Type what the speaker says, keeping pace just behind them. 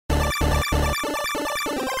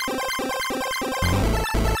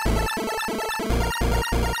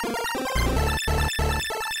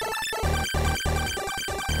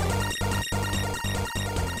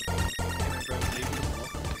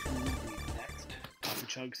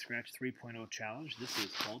Chug Scratch 3.0 challenge. This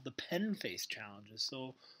is called the pen face challenge.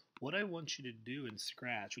 So what I want you to do in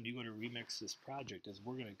Scratch when you go to remix this project is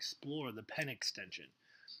we're going to explore the pen extension.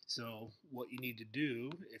 So what you need to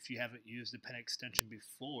do, if you haven't used the pen extension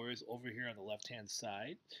before, is over here on the left hand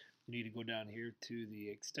side. You need to go down here to the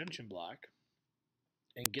extension block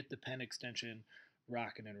and get the pen extension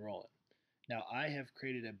rocking and rolling. Now I have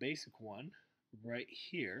created a basic one right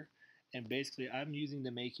here, and basically I'm using the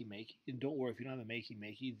Makey. And don't worry if you don't have a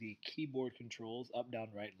Makey, the keyboard controls up, down,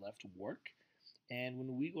 right, left work. And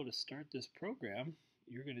when we go to start this program,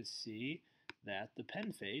 you're going to see that the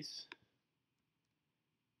pen face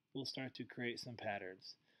will start to create some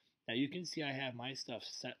patterns. Now you can see I have my stuff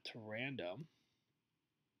set to random.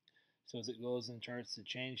 So as it goes and starts to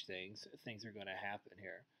change things, things are going to happen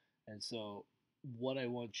here. And so what I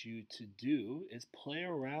want you to do is play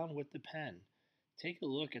around with the pen. Take a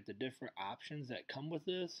look at the different options that come with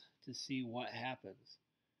this to see what happens.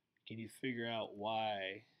 Can you figure out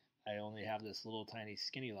why I only have this little tiny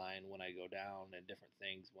skinny line when I go down and different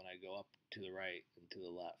things when I go up to the right and to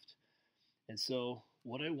the left? And so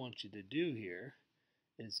what I want you to do here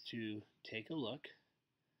is to take a look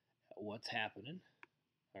at what's happening,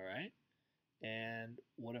 all right? And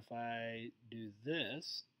what if I do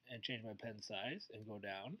this and change my pen size and go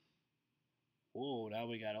down? Whoa, now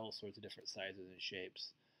we got all sorts of different sizes and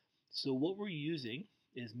shapes. So what we're using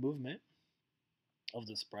is movement of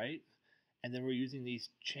the sprite, and then we're using these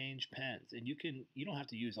change pens. And you don't have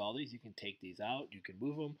to use all these. You can take these out, you can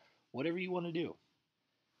move them, whatever you want to do.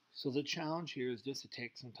 So the challenge here is just to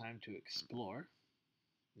take some time to explore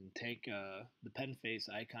and take the pen face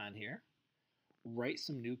icon here, write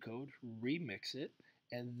some new code, remix it,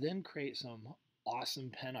 and then create some awesome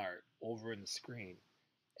pen art over in the screen,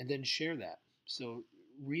 and then share that. So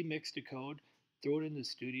remix the code, throw it in the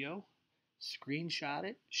studio, screenshot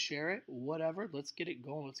it, share it, whatever. Let's get it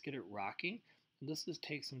going. Let's get it rocking. And let's just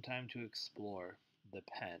take some time to explore the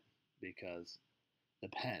pen, because the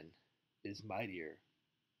pen is mightier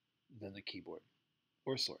than the keyboard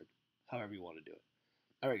or sword, however you want to do it.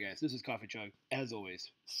 All right, guys, this is Coffee Chug. As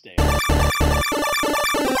always, stay on.